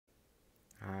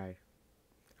Hi,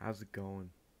 how's it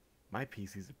going? My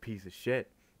PC's a piece of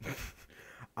shit.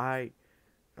 I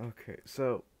okay,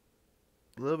 so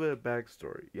a little bit of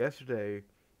backstory. Yesterday,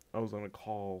 I was on a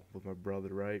call with my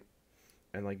brother, right?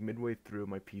 And like midway through,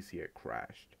 my PC had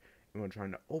crashed. And when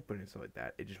trying to open it, stuff like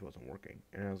that, it just wasn't working.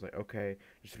 And I was like, okay,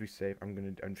 just to be safe, I'm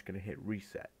just gonna hit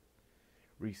reset,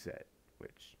 which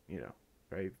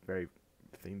very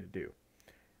thing to do.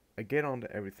 I get onto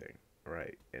everything,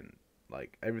 right? And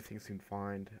like everything seemed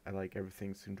fine.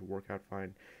 Everything seemed to work out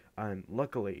fine. And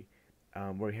luckily,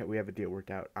 we have a deal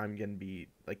worked out. I'm gonna be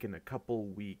like in a couple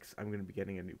weeks. I'm gonna be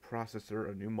getting a new processor,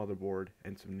 a new motherboard,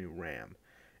 and some new RAM.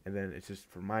 And then it's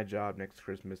just for my job next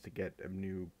Christmas to get a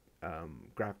new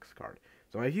graphics card.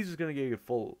 So he's just gonna get a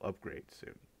full upgrade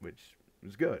soon, which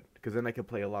is good because then I can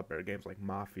play a lot better games like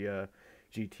Mafia,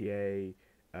 GTA,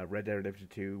 Red Dead Redemption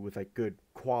 2 with like good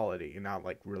quality and not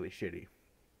like really shitty.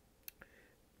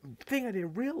 The thing I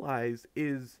didn't realize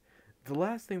is the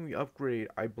last thing we upgrade,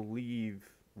 I believe,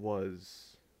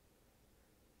 was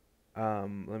let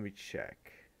me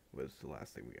check. Was the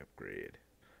last thing we upgraded?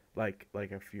 Like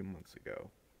a few months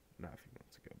ago. Not a few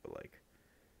months ago, but like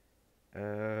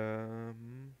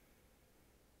um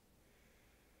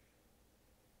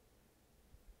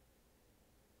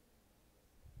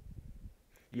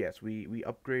yes, we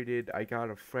upgraded. I got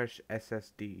a fresh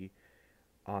SSD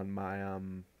on my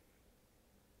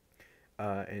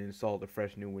and installed a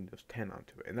fresh new Windows 10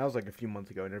 onto it. And that was like a few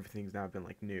months ago, and everything's now been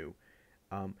like new.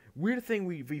 Weird thing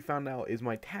we found out is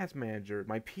my task manager,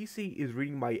 my PC is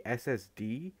reading my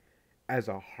SSD as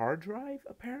a hard drive,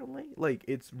 apparently. Like,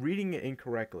 it's reading it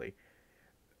incorrectly.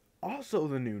 Also,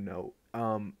 the new note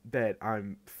that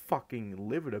I'm fucking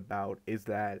livid about is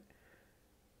that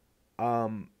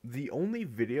the only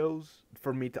videos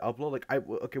for me to upload,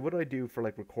 okay, what do I do for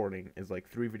like recording is like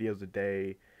 3 videos a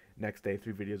day, next day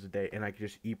 3 videos a day, and I can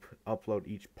just upload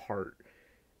each part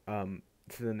to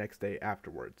the next day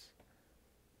afterwards.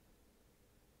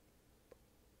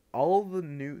 All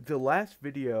the last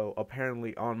video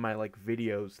apparently on my like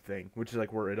videos thing, which is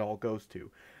like where it all goes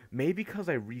to, maybe because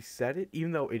I reset it,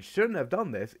 even though it shouldn't have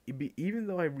done this, even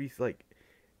though I've reset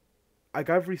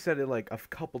it like a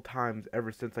couple times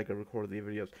ever since like I recorded the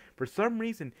videos. For some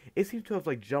reason, it seems to have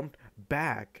like jumped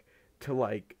back to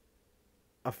like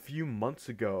a few months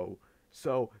ago.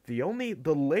 So the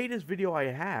latest video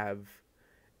I have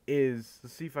is,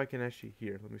 let's see if I can actually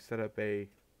here. Let me set up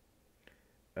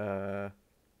uh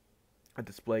a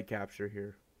display capture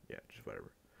here. Yeah, just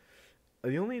whatever.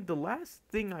 The last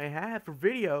thing I have for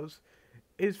videos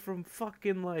is from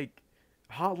fucking like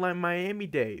Hotline Miami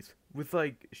days with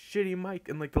like shitty mic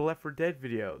and like the Left 4 Dead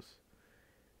videos.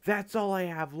 That's all I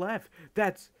have left.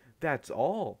 That's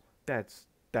all. That's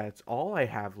all I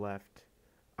have left.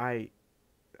 I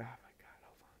oh my god,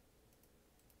 hold on.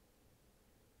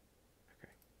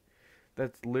 Okay.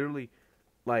 That's literally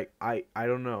like I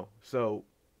don't know. So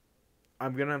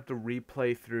I'm gonna have to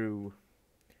replay through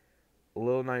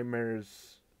Little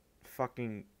Nightmares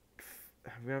fucking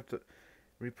I'm gonna have to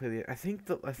replay the I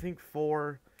think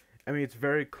four. I mean, it's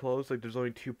very close. Like, there's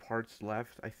only 2 parts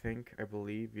left. I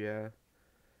believe, yeah.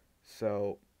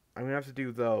 So I'm gonna have to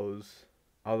do those.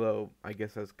 Although I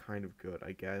guess that's kind of good.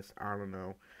 I guess I don't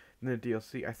know. And the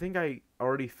DLC. I think I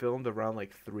already filmed around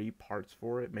like 3 parts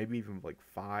for it, maybe even like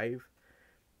 5.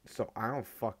 So I don't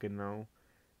fucking know.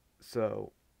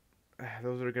 So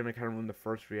those are gonna kind of ruin the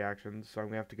first reactions. So I'm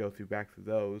gonna have to go back through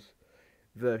those.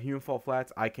 The Human Fall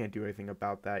Flats, I can't do anything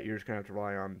about that. You're just gonna have to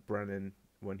rely on Brennan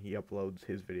when he uploads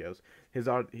his videos. His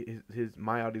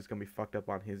my audio is gonna be fucked up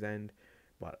on his end,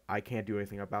 but I can't do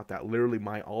anything about that. Literally,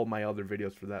 my all my other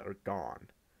videos for that are gone,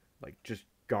 like just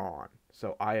gone.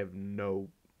 So I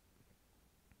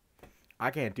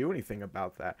can't do anything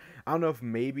about that. I don't know if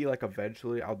maybe like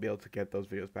eventually I'll be able to get those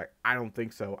videos back. I don't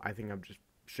think so. I think I'm just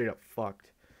straight up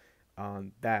fucked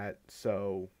on that.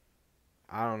 So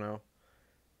I don't know.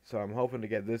 So I'm hoping to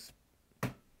get this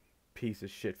piece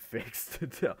of shit fixed to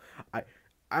tell. I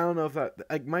I don't know if that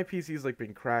like my PC's like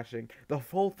been crashing. The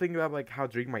whole thing about like how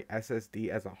treating my SSD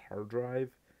as a hard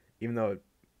drive, even though it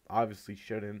obviously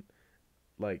shouldn't.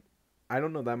 Like I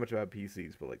don't know that much about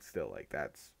PCs, but like still like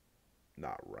that's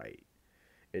not right.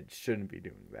 It shouldn't be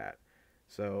doing that.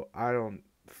 So I don't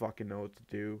fucking know what to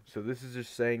do. So this is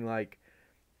just saying like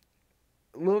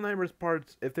Little Nightmares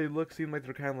parts, if they seem like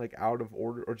they're kind of like out of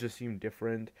order or just seem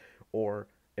different, or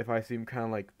if I seem kind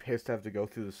of like pissed to have to go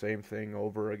through the same thing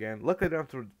over again. Luckily, I don't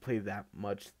have to play that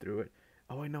much through it.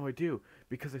 Oh, I know I do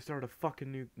because I started a fucking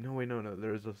new. No, wait, no.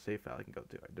 There is a save file I can go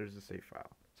to. There's a save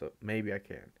file, so maybe I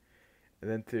can.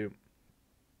 And then to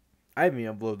I haven't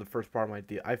even uploaded the first part of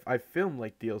my I filmed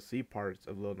like DLC parts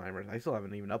of Little Nightmares. I still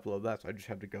haven't even uploaded that, so I just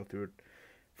have to go through it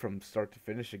from start to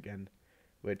finish again,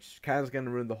 which kind of is gonna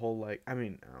ruin the whole like. I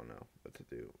mean, I don't know what to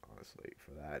do honestly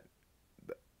for that.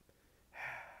 But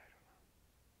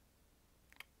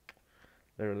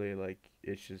literally, like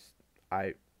it's just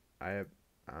I I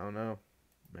I don't know,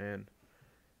 man.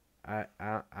 I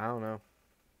don't know.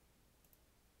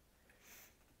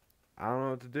 I don't know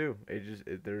what to do.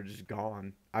 They're just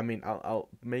gone. I mean, I'll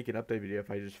make an update video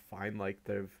if I just find like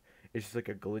they've it's just like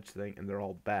a glitch thing and they're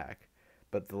all back.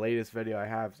 But the latest video I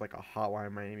have is like a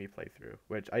Hotline Miami playthrough,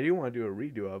 which I do want to do a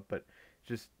redo of, but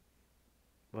just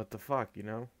what the fuck, you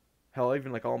know? Hell,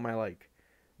 even like all my like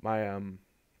my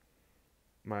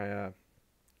my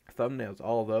thumbnails,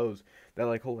 all those that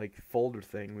like whole like folder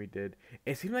thing we did.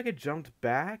 It seemed like it jumped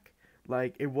back.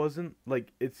 Like it wasn't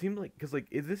like it seemed like because like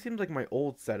this seems like my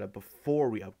old setup before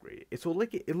we upgraded. So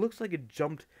like it looks like it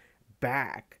jumped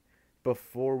back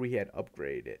before we had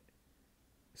upgraded it.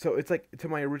 So it's like to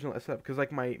my original setup because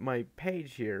like my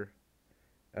page here,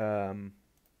 um,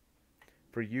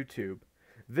 for YouTube,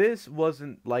 this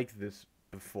wasn't like this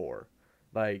before.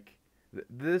 Like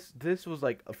this was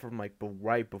like from like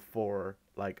right before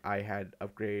like I had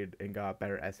upgraded and got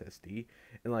better SSD,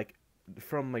 and like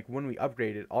from like when we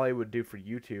upgraded, all I would do for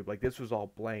YouTube, like this was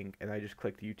all blank, and I just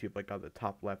clicked YouTube like on the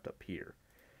top left up here.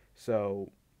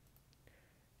 So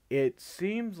it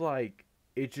seems like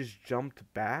it just jumped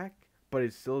back, but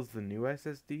it still is the new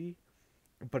SSD,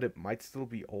 but it might still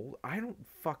be old. I don't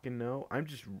fucking know. I'm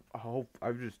just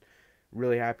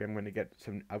really happy I'm going to get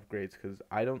some upgrades because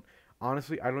I don't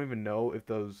honestly I don't even know if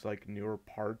those like newer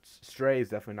parts. Stray is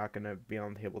definitely not going to be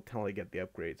on the table until I get the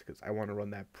upgrades because I want to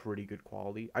run that pretty good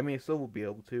quality. I mean, I still will be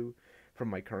able to from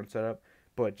my current setup,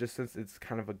 but just since it's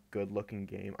kind of a good looking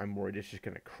game, I'm worried it's just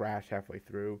going to crash halfway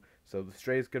through. So the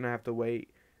Stray is going to have to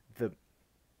wait. The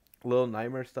Little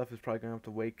Nightmare stuff is probably going to have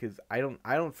to wait because I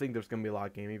don't think there's going to be a lot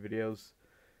of gaming videos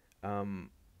um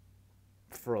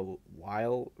for a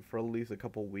while, for at least a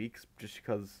couple weeks, just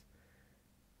because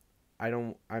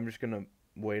I'm just gonna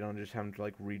wait on just having to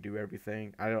like redo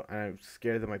everything. I'm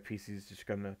scared that my PC is just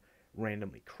gonna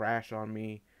randomly crash on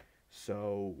me.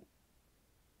 So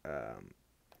um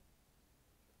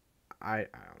I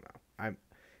don't know.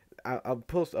 I'll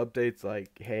post updates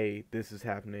like, hey, this is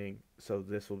happening, so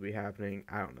this will be happening.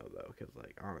 I don't know though, because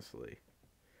like honestly,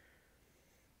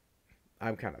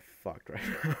 I'm kind of fucked right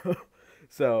now.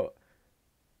 So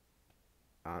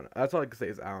I don't know. That's all I can say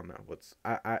is I don't know.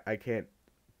 I can't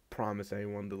promise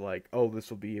anyone to like, oh, this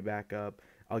will be a backup.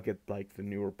 I'll get like the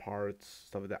newer parts,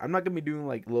 stuff like that. I'm not gonna be doing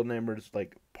like Little Nightmares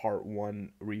like part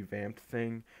one revamped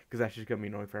thing because that's just gonna be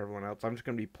annoying for everyone else. I'm just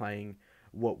gonna be playing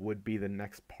what would be the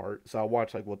next part. So I'll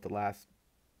watch like what the last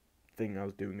thing I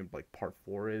was doing in like part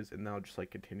four is, and then I'll just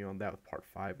like continue on that with part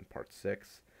five and part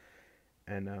six.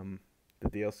 And the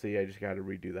DLC, I just gotta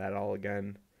redo that all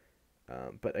again.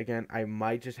 But again, I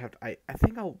might just have to. I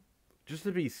think I'll just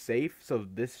to be safe, so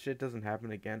this shit doesn't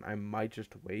happen again. I might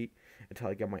just wait until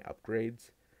I get my upgrades,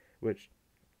 which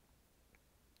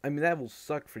I mean that will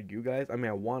suck for you guys. I mean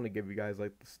I want to give you guys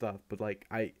like the stuff, but like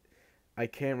I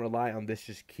can't rely on this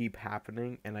just keep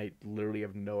happening, and I literally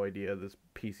have no idea. This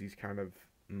PC's kind of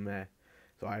meh,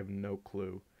 so I have no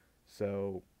clue.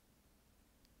 So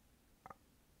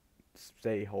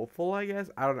stay hopeful, I guess.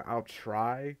 I don't know. I'll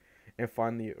try and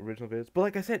find the original videos. But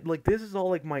like I said, like this is all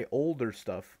like my older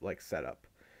stuff like setup.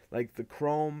 Like the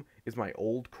Chrome is my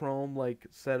old Chrome like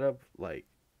setup, like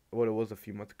what it was a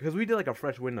few months because we did like a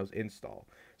fresh Windows install.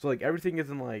 So like everything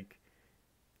isn't like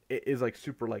it is like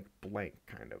super like blank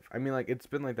kind of. I mean like it's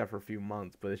been like that for a few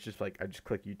months, but it's just like I just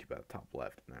click YouTube at the top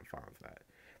left and I'm fine with that.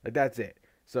 Like that's it.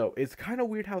 So it's kind of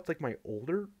weird how it's like my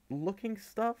older looking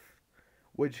stuff,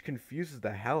 which confuses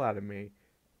the hell out of me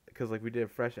because like we did a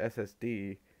fresh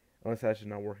SSD. Unless that's just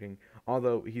not working.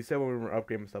 Although he said when we were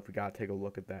upgrading stuff, we gotta take a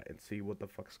look at that and see what the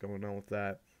fuck's going on with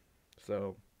that.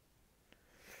 So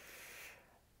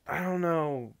I don't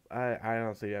know. I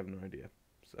honestly have no idea.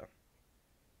 So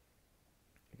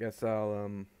I guess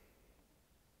I'll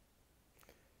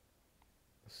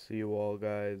see you all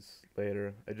guys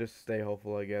later. I just stay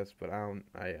hopeful, I guess, but I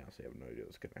honestly have no idea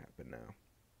what's gonna happen now.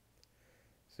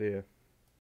 See ya.